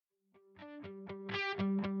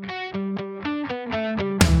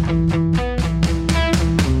This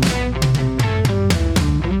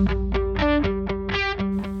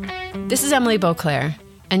is Emily Beauclair,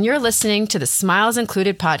 and you're listening to the Smiles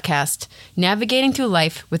Included podcast, navigating through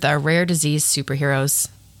life with our rare disease superheroes.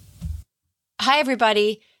 Hi,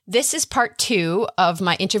 everybody. This is part 2 of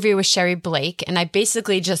my interview with Sherri Blaik, and I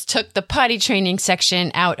basically just took the potty training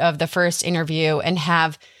section out of the first interview and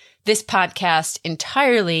have this podcast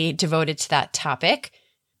entirely devoted to that topic.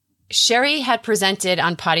 Sherri had presented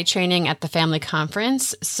on potty training at the family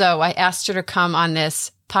conference, so I asked her to come on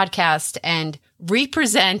this podcast and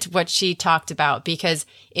represent what she talked about because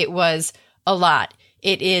it was a lot.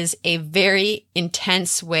 It is a very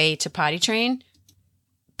intense way to potty train.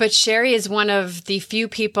 But Sherri is one of the few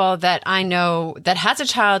people that I know that has a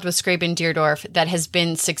child with Skraban-Deardorff that has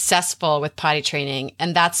been successful with potty training.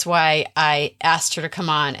 And that's why I asked her to come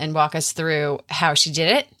on and walk us through how she did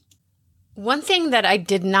it. One thing that I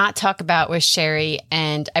did not talk about with Sherri,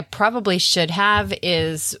 and I probably should have,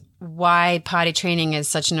 is why potty training is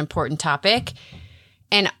such an important topic.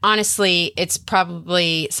 And honestly, it's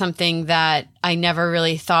probably something that I never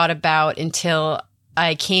really thought about until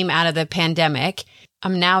I came out of the pandemic.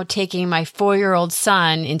 I'm now taking my 4-year-old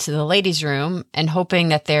son into the ladies' room and hoping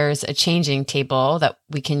that there's a changing table that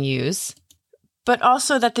we can use, but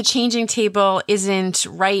also that the changing table isn't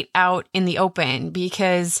right out in the open,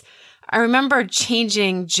 because I remember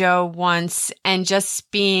changing Joe once and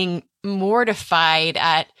just being mortified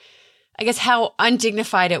at, I guess, how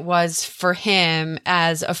undignified it was for him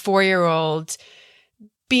as a 4-year-old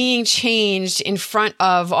being changed in front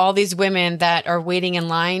of all these women that are waiting in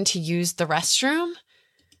line to use the restroom.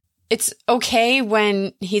 It's okay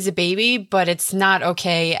when he's a baby, but it's not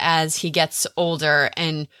okay as he gets older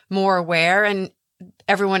and more aware, and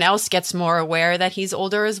everyone else gets more aware that he's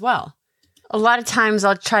older as well. A lot of times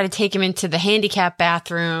I'll try to take him into the handicap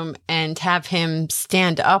bathroom and have him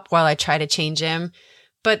stand up while I try to change him,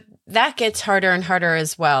 but that gets harder and harder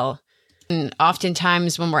as well. And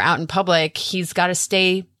oftentimes when we're out in public, he's got to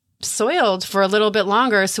stay soiled for a little bit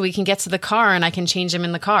longer so we can get to the car and I can change him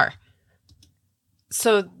in the car.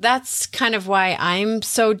 So that's kind of why I'm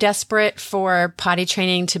so desperate for potty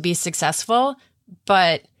training to be successful.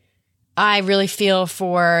 But I really feel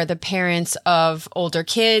for the parents of older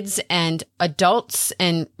kids and adults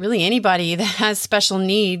and really anybody that has special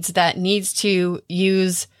needs that needs to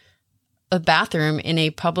use a bathroom in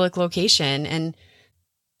a public location. And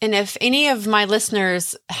if any of my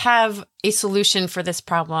listeners have a solution for this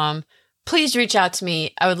problem, please reach out to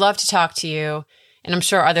me. I would love to talk to you. And I'm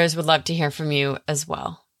sure others would love to hear from you as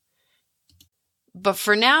well. But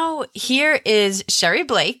for now, here is Sherri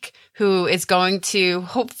Blaik, who is going to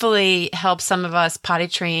hopefully help some of us potty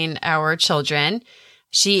train our children.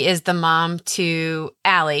 She is the mom to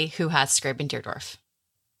Allie, who has Skraban-Deardorff.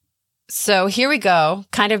 So here we go,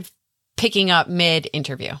 kind of picking up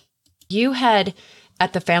mid-interview. You had,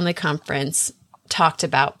 at the family conference, talked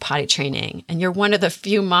about potty training, and you're one of the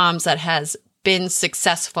few moms that has been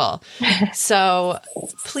successful. So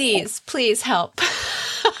please help.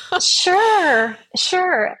 Sure.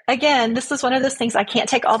 Again, this is one of those things I can't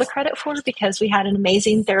take all the credit for because we had an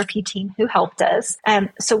amazing therapy team who helped us.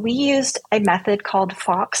 So we used a method called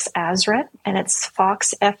Foxx Azrin, and it's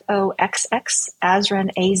Foxx, Foxx,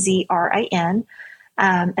 Azrin, Azrin.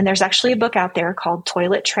 And there's actually a book out there called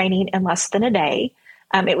Toilet Training in Less Than a Day.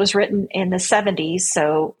 It was written in the 70s,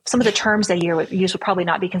 so some of the terms they use would probably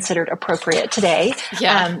not be considered appropriate today.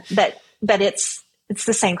 Yeah. But it's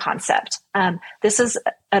the same concept. This is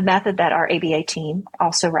a method that our ABA team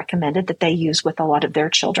also recommended that they use with a lot of their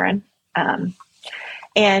children.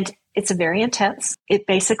 And it's very intense. It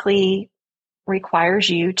basically requires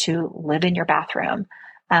you to live in your bathroom.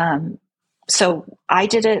 So I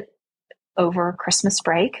did it over Christmas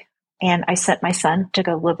break. And I sent my son to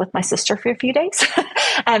go live with my sister for a few days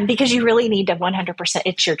because you really need to 100%.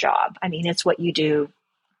 It's your job. I mean, it's what you do.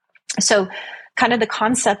 So kind of the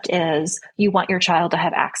concept is you want your child to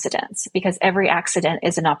have accidents because every accident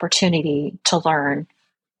is an opportunity to learn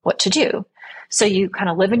what to do. So you kind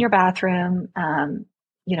of live in your bathroom.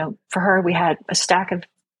 For her, we had a stack of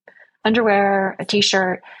underwear, a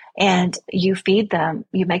t-shirt, and you feed them,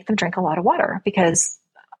 you make them drink a lot of water because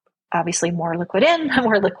obviously more liquid in,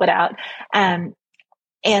 more liquid out. And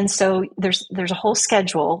so there's a whole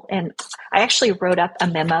schedule. And I actually wrote up a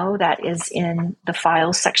memo that is in the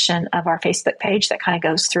files section of our Facebook page that kind of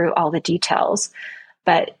goes through all the details.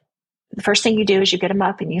 But the first thing you do is you get them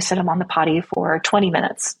up and you set them on the potty for 20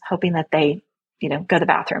 minutes, hoping that they, go to the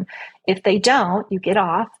bathroom. If they don't, you get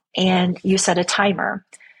off and you set a timer.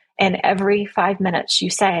 And every 5 minutes you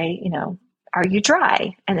say, are you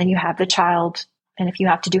dry? And then you have the child And if you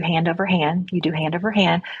have to do hand over hand, you do hand over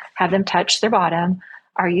hand, have them touch their bottom.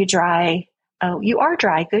 Are you dry? Oh, you are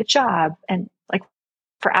dry. Good job. And like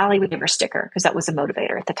for Allie, we gave her a sticker because that was a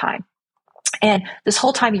motivator at the time. And this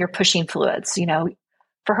whole time you're pushing fluids,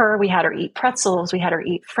 for her, we had her eat pretzels. We had her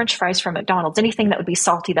eat French fries from McDonald's, anything that would be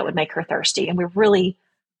salty that would make her thirsty. And we're really,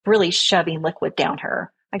 really shoving liquid down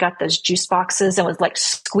her. I got those juice boxes and was like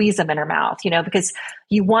squeeze them in her mouth, because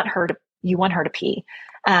you want her to pee.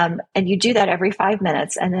 And you do that every 5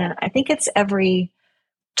 minutes. And then I think it's every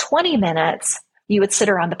 20 minutes, you would sit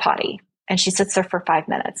her on the potty. And she sits there for 5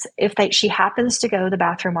 minutes. If she happens to go to the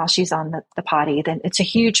bathroom while she's on the potty, then it's a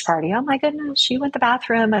huge party. Oh my goodness, she went to the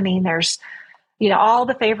bathroom. I mean, there's, all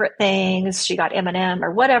the favorite things. She got M&M or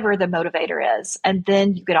whatever the motivator is. And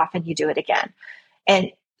then you get off and you do it again.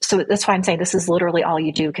 And so that's why I'm saying this is literally all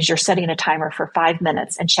you do, because you're setting a timer for 5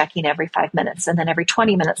 minutes and checking every 5 minutes. And then every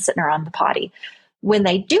 20 minutes sitting her on the potty. When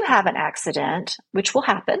they do have an accident, which will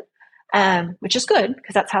happen, which is good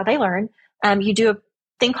because that's how they learn, you do a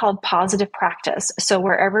thing called positive practice. So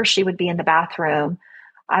wherever she would be in the bathroom,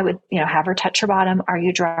 I would, have her touch her bottom. Are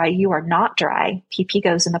you dry? You are not dry. PP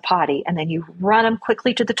goes in the potty. And then you run them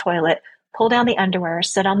quickly to the toilet, pull down the underwear,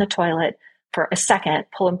 sit on the toilet for a second,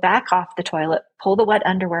 pull them back off the toilet, pull the wet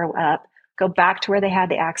underwear up, go back to where they had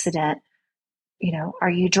the accident. Are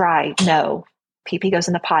you dry? No. PP goes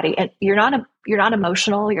in the potty. And you're not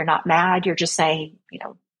emotional. You're not mad. You're just saying,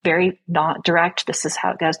 very not direct. This is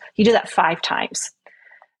how it goes. You do that 5 times.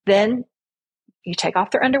 Then you take off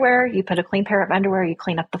their underwear, you put a clean pair of underwear, you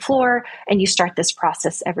clean up the floor, and you start this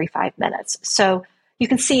process every 5 minutes. So you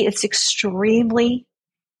can see it's extremely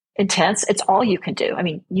intense. It's all you can do. I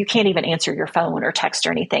mean, you can't even answer your phone or text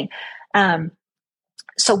or anything.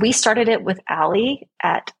 So we started it with Allie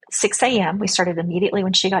at 6 a.m. We started immediately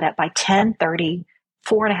when she got up. By 10:30,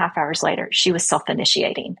 4.5 hours later, she was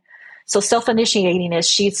self-initiating. So self-initiating is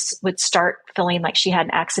she would start feeling like she had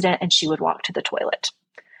an accident and she would walk to the toilet,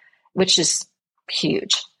 which is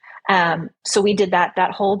huge. So we did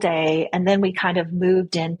that whole day. And then we kind of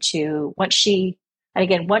moved into once she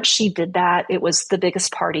did that, it was the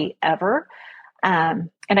biggest party ever. And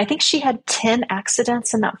I think she had 10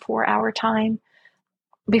 accidents in that 4-hour time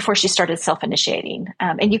before she started self-initiating.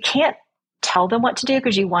 And you can't tell them what to do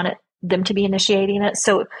because you want them to be initiating it.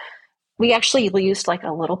 So we actually used like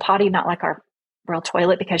a little potty, not like our real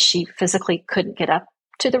toilet, because she physically couldn't get up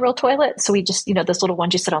to the real toilet. So we just, those little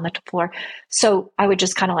ones you sit on the floor. So I would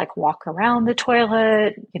just kind of like walk around the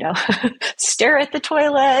toilet, stare at the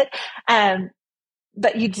toilet.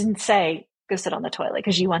 But you didn't say, go sit on the toilet,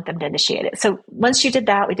 because you want them to initiate it. So once you did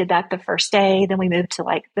that, we did that the first day. Then we moved to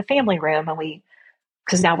like the family room, and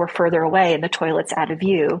because now we're further away and the toilet's out of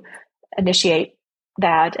view, initiate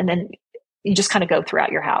that. And then you just kind of go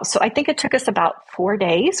throughout your house. So I think it took us about 4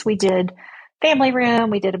 days. We did family room,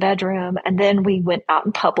 we did a bedroom, and then we went out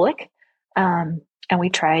in public, and we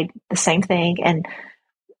tried the same thing. And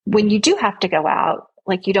when you do have to go out,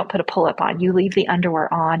 like you don't put a pull-up on, you leave the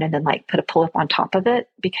underwear on and then like put a pull-up on top of it,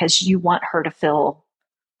 because you want her to feel,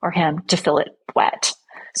 or him to feel it wet.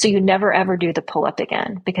 So you never ever do the pull-up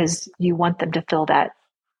again, because you want them to feel that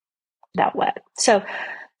wet. So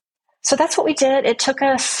that's what we did. It took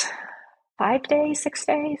us 5 days, 6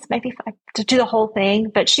 days, maybe 5 to do the whole thing.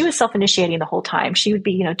 But she was self-initiating the whole time. She would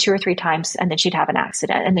be, 2 or 3 times, and then she'd have an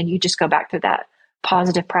accident. And then you just go back through that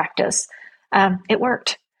positive practice. It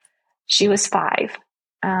worked. She was 5.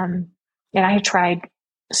 And I had tried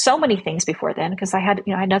so many things before then, because I had,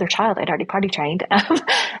 another child I'd already potty trained.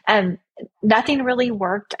 And nothing really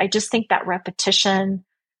worked. I just think that repetition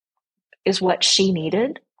is what she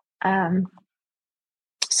needed.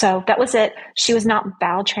 So that was it. She was not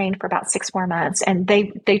bowel trained for about 6 more months. And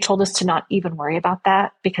they told us to not even worry about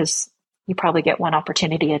that, because you probably get 1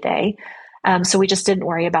 opportunity a day. So we just didn't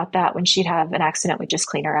worry about that. When she'd have an accident, we'd just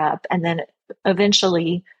clean her up. And then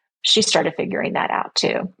eventually she started figuring that out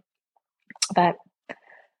too. But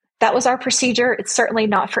that was our procedure. It's certainly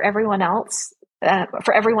not for everyone else,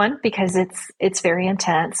 for everyone, because it's very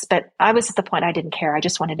intense. But I was at the point I didn't care. I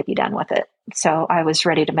just wanted to be done with it. So I was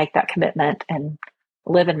ready to make that commitment and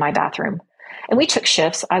live in my bathroom. And we took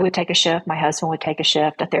shifts. I would take a shift. My husband would take a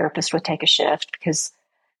shift. A therapist would take a shift, because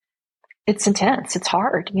it's intense. It's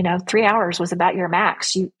hard. 3 hours was about your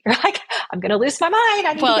max. You're like, I'm going to lose my mind.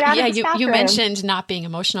 I need to get out of this bathroom. You mentioned not being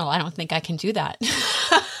emotional. I don't think I can do that.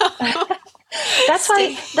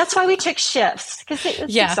 That's why we took shifts, because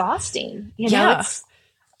it's exhausting. It's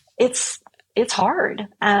hard.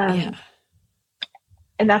 And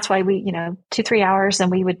that's why we, 2-3 hours,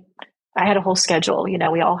 and I had a whole schedule.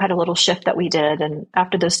 We all had a little shift that we did. And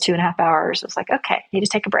after those 2.5 hours, it was like, okay, need to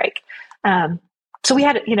take a break. So we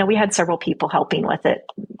had several people helping with it,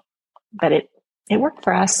 but it worked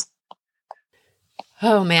for us.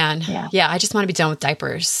 Oh man. Yeah. I just want to be done with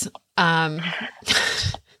diapers.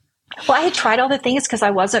 Well, I had tried all the things because I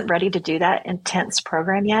wasn't ready to do that intense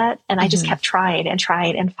program yet. And I just kept trying and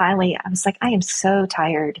trying. And finally I was like, I am so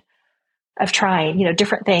tired of trying,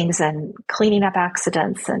 different things and cleaning up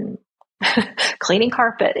accidents and cleaning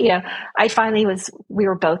carpet. I finally my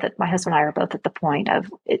husband and I are both at the point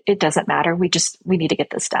of it doesn't matter. We need to get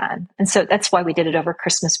this done. And so that's why we did it over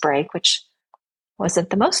Christmas break, which wasn't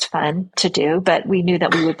the most fun to do, but we knew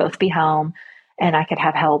that we would both be home and I could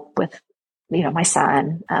have help with, my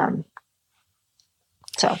son.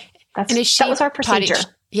 So that was our procedure.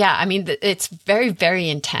 Yeah. I mean, it's very, very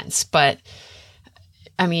intense, but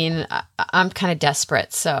I mean, I'm kind of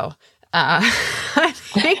desperate. So, I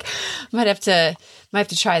think might have to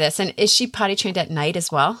try this. And is she potty trained at night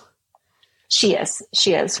as well? She is.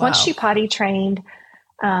 Wow. Once she potty trained,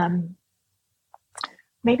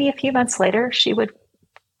 maybe a few months later, she was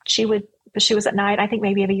at night. I think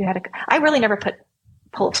maybe I really never put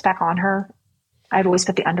pull-ups back on her. I've always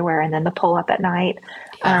put the underwear and then the pull-up at night.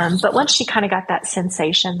 But once she kind of got that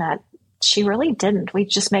sensation that she really didn't, we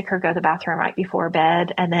just make her go to the bathroom right before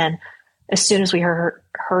bed. And then as soon as we heard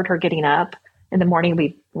her getting up in the morning,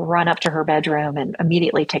 we'd run up to her bedroom and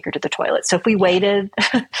immediately take her to the toilet. So if we waited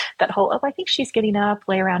I think she's getting up,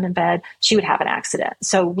 lay around in bed, she would have an accident.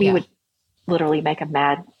 So we would literally make a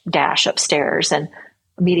mad dash upstairs and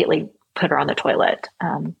immediately put her on the toilet.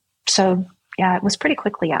 So yeah, it was pretty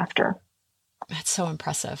quickly after. That's so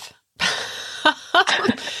impressive.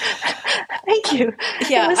 Thank you.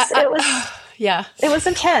 Yeah. It was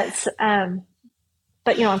intense.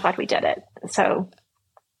 But I'm glad we did it. So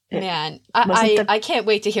man, I can't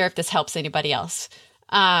wait to hear if this helps anybody else.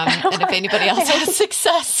 And if anybody else has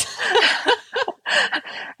success.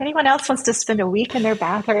 Anyone else wants to spend a week in their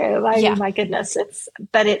bathroom. My goodness.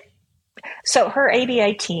 So her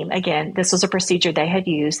ABA team, again, this was a procedure they had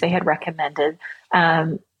used, they had recommended.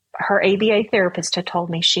 Her ABA therapist had told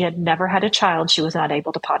me she had never had a child she was not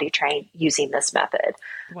able to potty train using this method.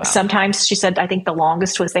 Wow. Sometimes she said, I think the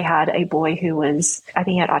longest was they had a boy who was, I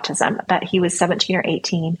think he had autism, but he was 17 or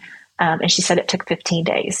 18. And she said it took 15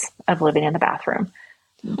 days of living in the bathroom,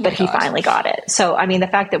 but he finally got it. So, I mean, the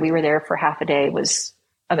fact that we were there for half a day was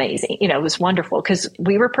amazing. It was wonderful because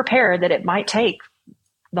we were prepared that it might take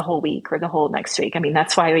the whole week or the whole next week. I mean,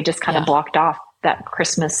 that's why we just kind of blocked off that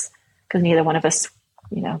Christmas because neither one of us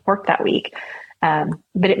worked that week.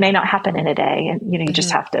 But it may not happen in a day and, you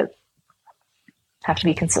just have to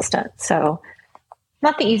be consistent. So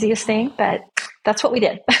not the easiest thing, but that's what we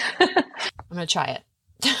did. I'm going to try it.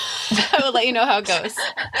 I will let you know how it goes.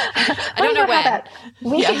 I don't know when. How that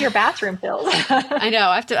week in your bathroom feels. I know.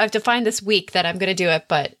 I have to find this week that I'm going to do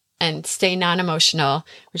it, and stay non-emotional,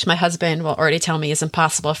 which my husband will already tell me is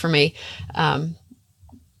impossible for me.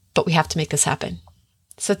 But we have to make this happen.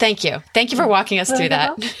 So thank you. Thank you for walking us through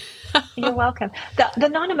that. You're welcome. The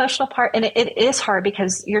non-emotional part, and it is hard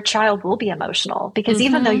because your child will be emotional because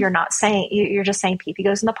even though you're not saying, you're just saying pee-pee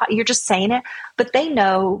goes in the pot, you're just saying it, but they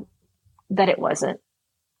know that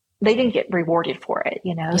they didn't get rewarded for it,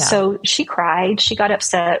 Yeah. So she cried, she got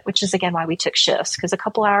upset, which is again why we took shifts because a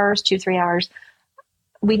couple hours, 2-3 hours,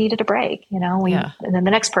 we needed a break, And then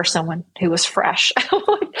the next person who was fresh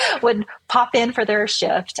would pop in for their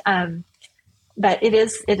shift. But it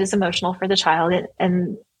is emotional for the child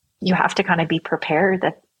and you have to kind of be prepared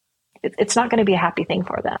that it's not going to be a happy thing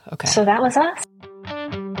for them. Okay. So that was us.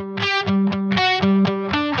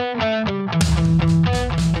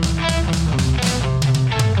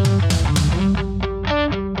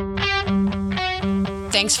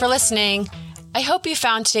 Thanks for listening. I hope you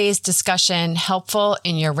found today's discussion helpful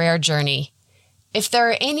in your rare journey. If there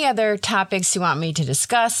are any other topics you want me to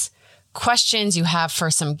discuss, questions you have for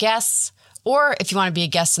some guests, or if you want to be a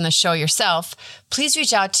guest on the show yourself, please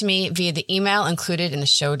reach out to me via the email included in the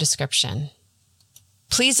show description.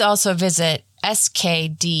 Please also visit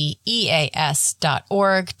SKDEAS.org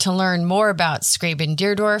to learn more about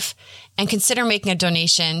Skraban-Deardorff and consider making a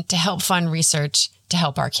donation to help fund research to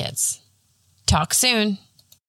help our kids. Talk soon.